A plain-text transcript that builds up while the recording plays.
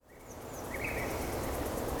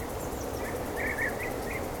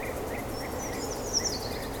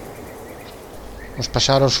Os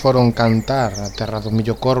paxaros foron cantar a terra do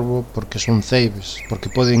millo corvo porque son ceibes,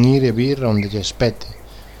 porque poden ir e vir onde lles pete.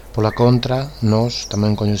 Pola contra, nós,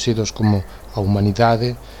 tamén coñecidos como a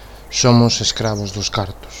humanidade, somos escravos dos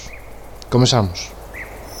cartos. Comezamos.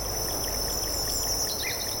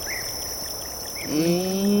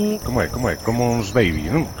 Como é? Como uns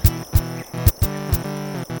baby, non?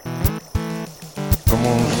 Como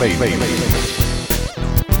uns baby.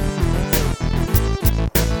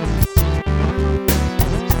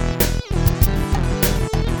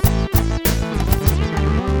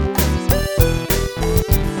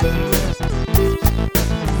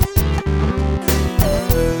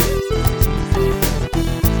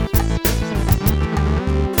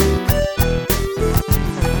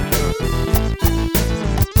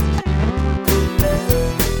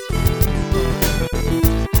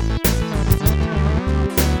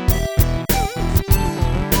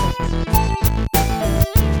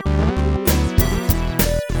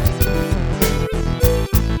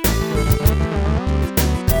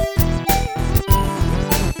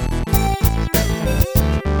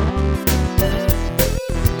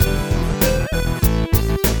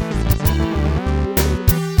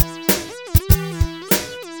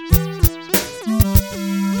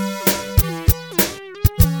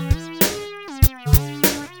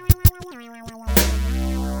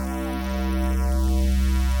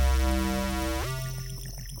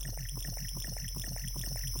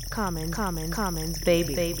 Commons,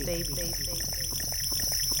 baby.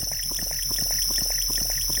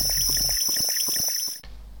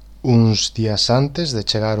 Uns días antes de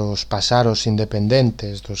chegar os paxaros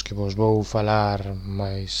independentes dos que vos vou falar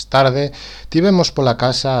máis tarde, tivemos pola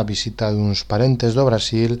casa a visita duns parentes do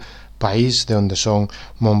Brasil, país de onde son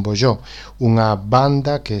Momboyó, unha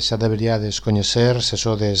banda que xa deberíades coñecer se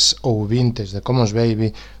sodes ouvintes de Commons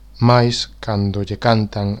Baby, máis cando lle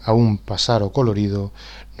cantan a un paxaro colorido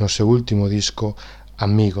no seu último disco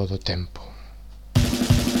Amigo do Tempo.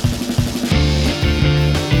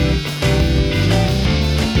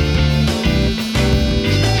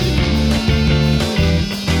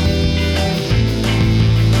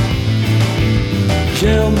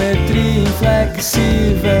 Geometria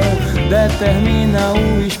inflexível determina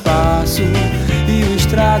o espaço e o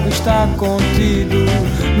estrago está contido.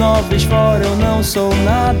 Nobres fora eu não sou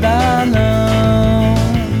nada, não.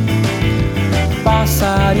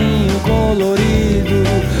 Passarinho colorido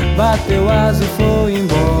bateu asa e foi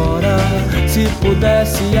embora. Se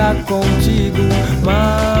pudesse ia contigo,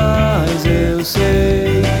 mas eu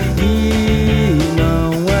sei que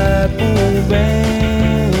não é por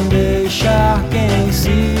bem deixar quem se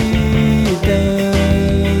tem.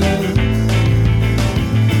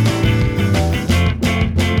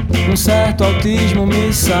 Um certo autismo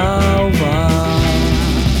me salva.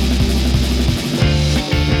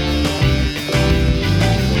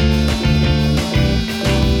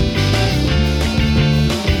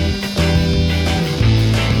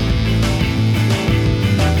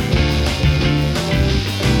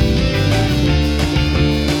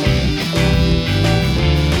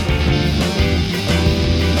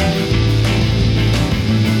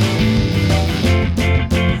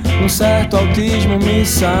 Um certo autismo me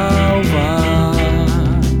salva.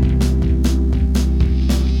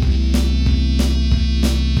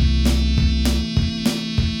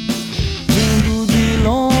 Vindo de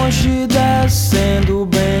longe, descendo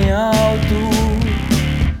bem alto,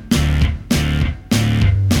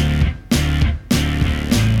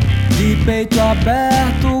 de peito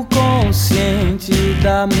aberto, consciente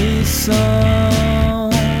da missão.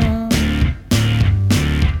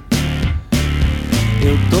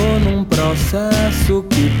 Eu tô num processo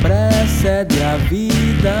que precede a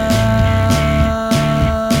vida.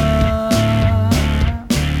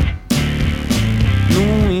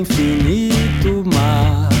 Num infinito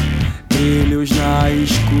mar, brilhos na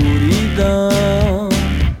escuridão.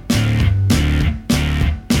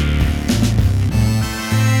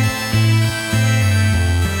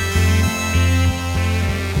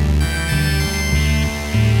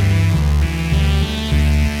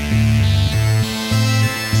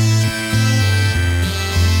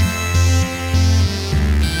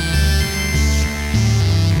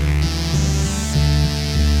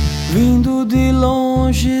 Vindo de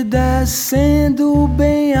longe, descendo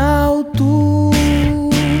bem alto,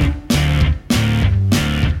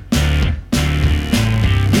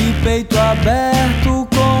 de peito aberto,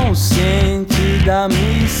 consciente da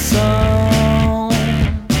missão.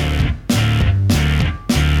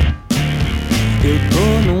 Eu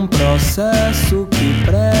tô num processo que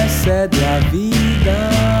precede a vida.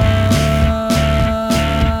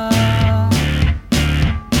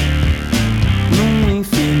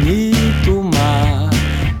 Infinito mar,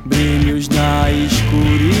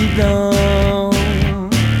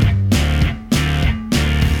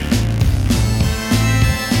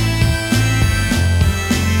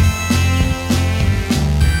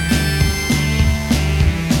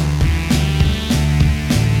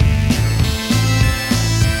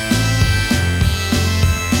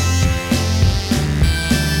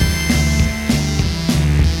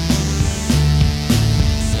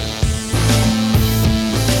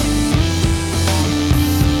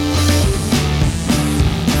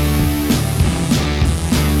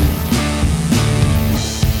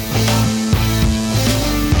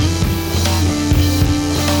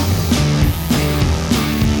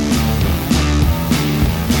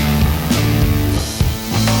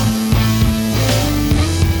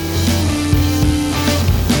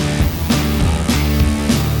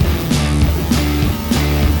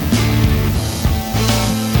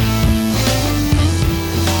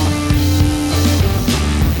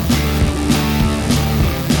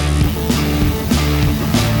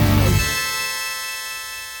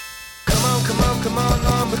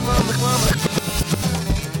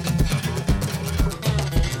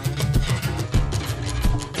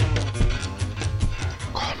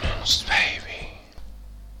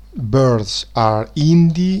 Birds are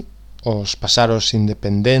indie, os pasaros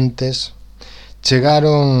independentes,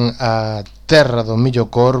 chegaron á terra do millo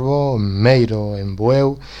corvo, Meiro en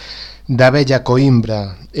Bueu, da bella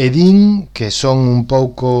Coimbra, e din que son un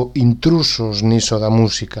pouco intrusos niso da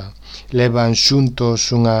música. Levan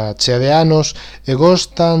xuntos unha chea de anos e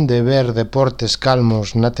gostan de ver deportes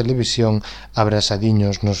calmos na televisión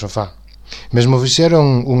abrazadiños no sofá. Mesmo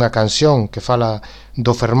fixeron unha canción que fala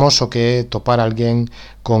do fermoso que é topar alguén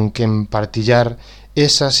con quen partillar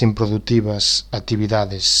esas improductivas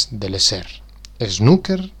actividades de lecer.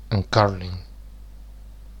 Snooker and curling.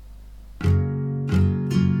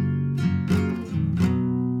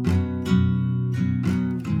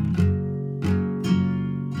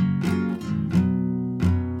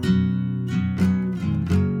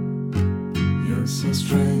 You're so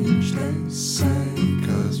strange, they say,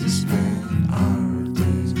 'cause we spend our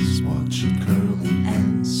days watching curling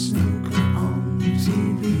and snooker on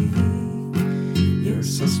TV. You're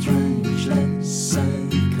so strange, they say,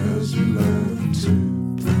 'cause we love to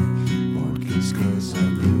play board games, 'cause I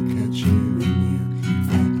look at you and you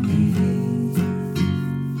at me.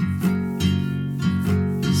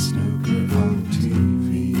 Snooker on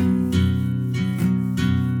TV.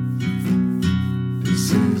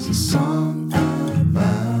 This is a song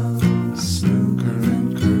about snooker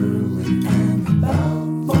and curling and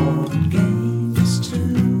about board games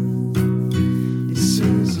too. This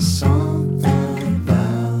is a song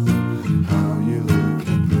about how you look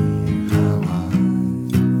at me and how I.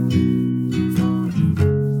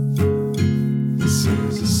 This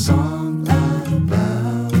is a song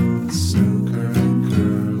about snooker and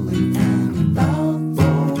curling and about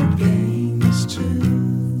board games too.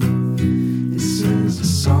 This is a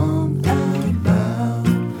song about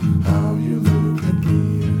how you look at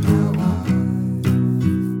me and how I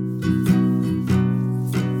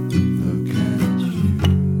look at you.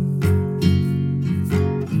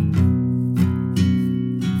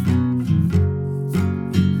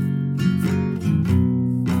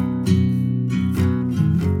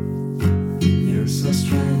 You're so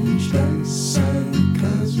strange, they say,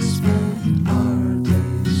 'cause we spend our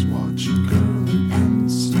days watching curling and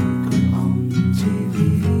snooker on TV.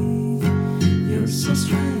 You're so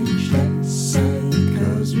strange, they say,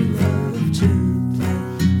 'cause we love to play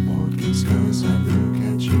board games, 'cause I look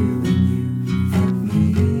at you and you at me.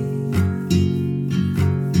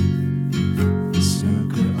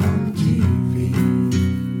 Snooker on TV,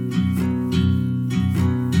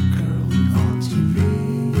 curling on TV,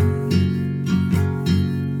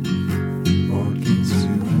 board games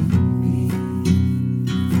you and me.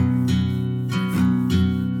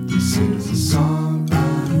 This is a song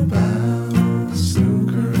about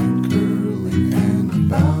snooker and curling and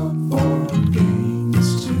about board games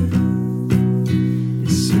too.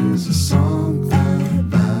 This is a song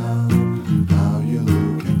about how you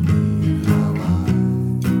look at me and how I.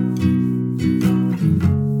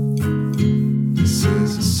 This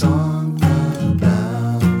is a song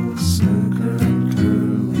about snooker and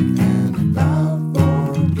curling and about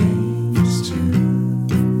board games too.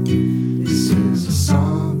 This is a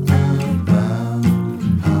song about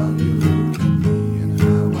how you look at me and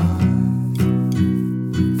how I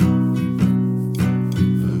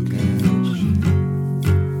look at you.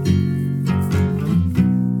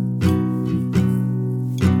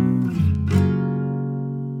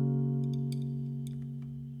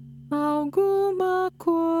 Alguma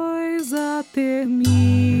coisa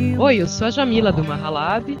termina. Oi, eu sou a Jamila do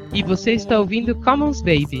Mahalab e você está ouvindo Commons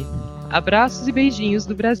Baby. Abraços e beijinhos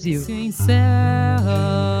do Brasil. Se encerra.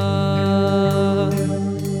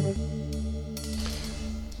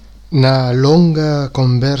 Na longa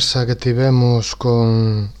conversa que tivemos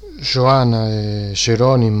con Joana e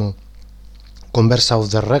Xerónimo, conversa off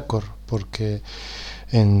the record, porque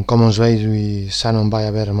en Commons Baby xa non vai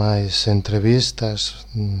haber máis entrevistas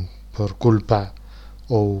por culpa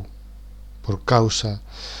ou por causa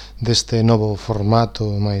deste novo formato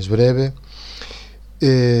máis breve.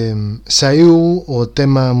 Saiu o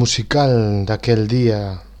tema musical daquel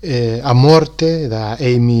día, a morte da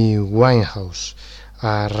Amy Winehouse,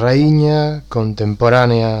 a raíña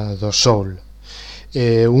contemporánea do soul,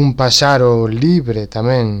 un paxaro libre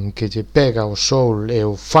tamén que lle pega o soul e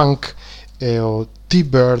o funk, e o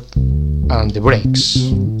T-Bird and the Breaks.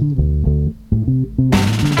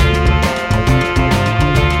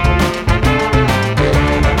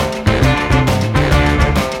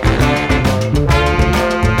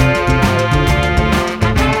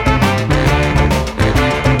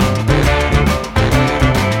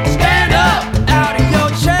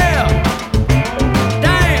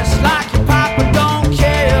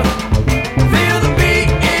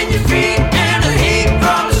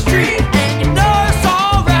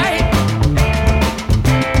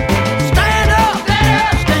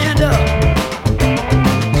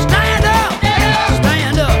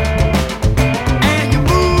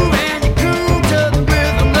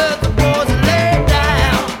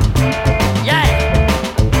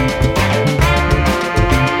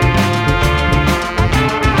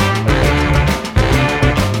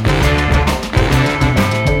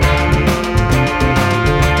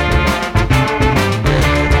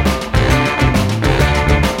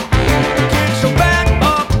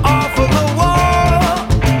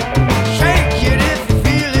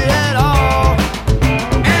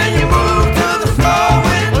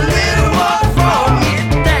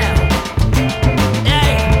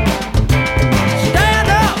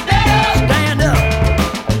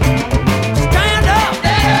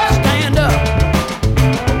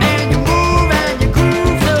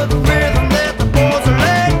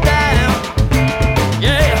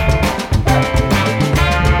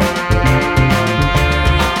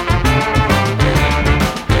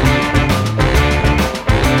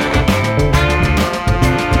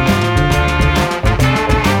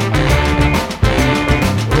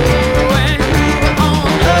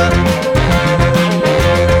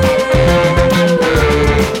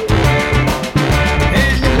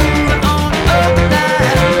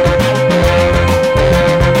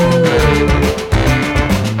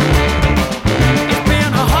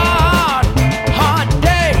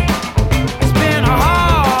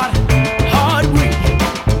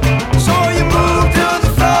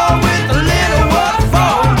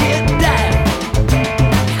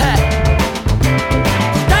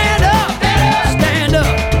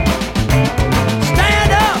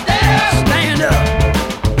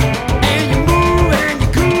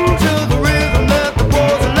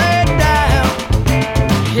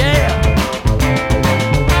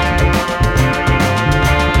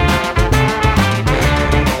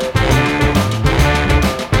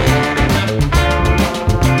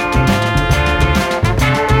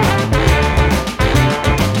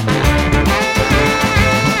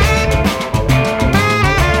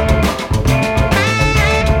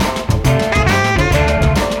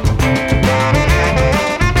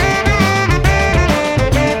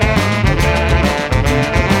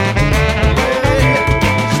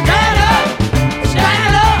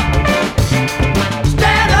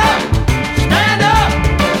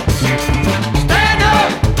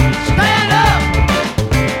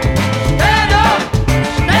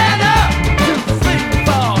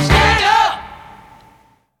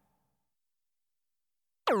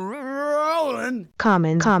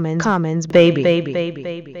 Commons, baby.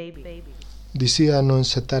 Dicía non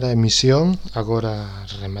setar a emisión, agora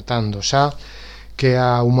rematando xa, que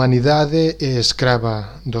a humanidade é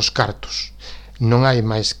escrava dos cartos. Non hai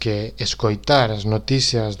máis que escoitar as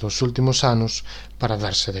noticias dos últimos anos para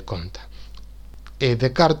darse de conta. E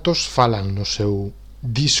de cartos falan no seu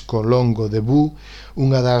disco longo debut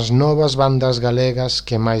unha das novas bandas galegas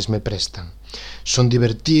que máis me prestan. Son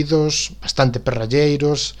divertidos, bastante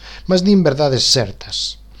perralleiros, mas din verdades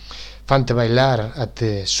certas. Fante bailar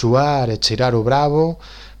até suar e cheirar o bravo,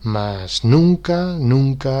 mas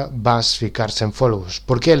nunca vas ficar sen folgos,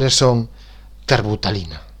 porque eles son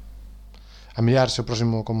terbutalina. A mirarse o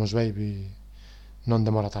próximo Commons Baby non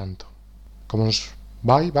demora tanto. Commons,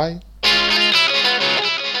 vai.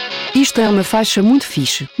 Isto é uma faixa muito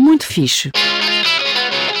fixe, muito fixe.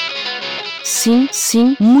 Sim,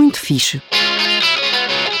 muito fixe.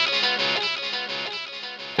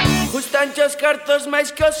 Gustan os cartos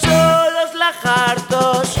máis que os solos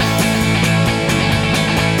lagartos.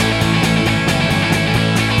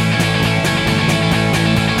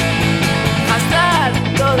 Gastar,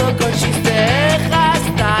 todo consiste en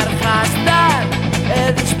gastar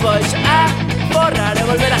e despois a borrar e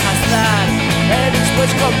volver a gastar e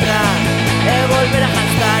despois comprar e volver a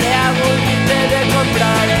gastar e aburrirte de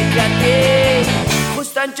comprar e que a ti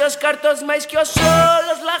gustan os cartos máis que os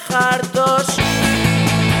solos lagartos.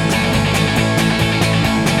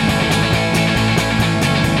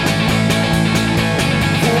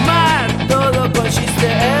 Fumar, todo consiste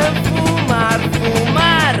en fumar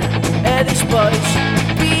e despois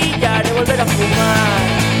pillar e volver a fumar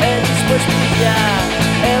e despois pillar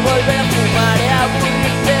e volver a fumar e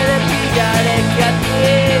aburrirte de pillar e que a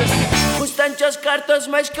ti gustan os cartos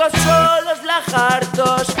máis que os solos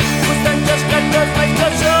lagartos. Gustan os cartos máis que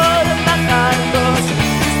os solos lagartos.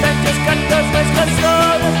 Gustan os cartos máis que os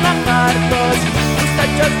solos lagartos.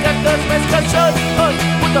 Gustan os cartos máis que os solos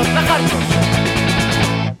putos lagartos.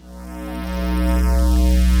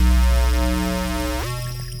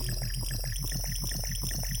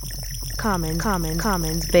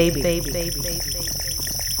 Commons, baby.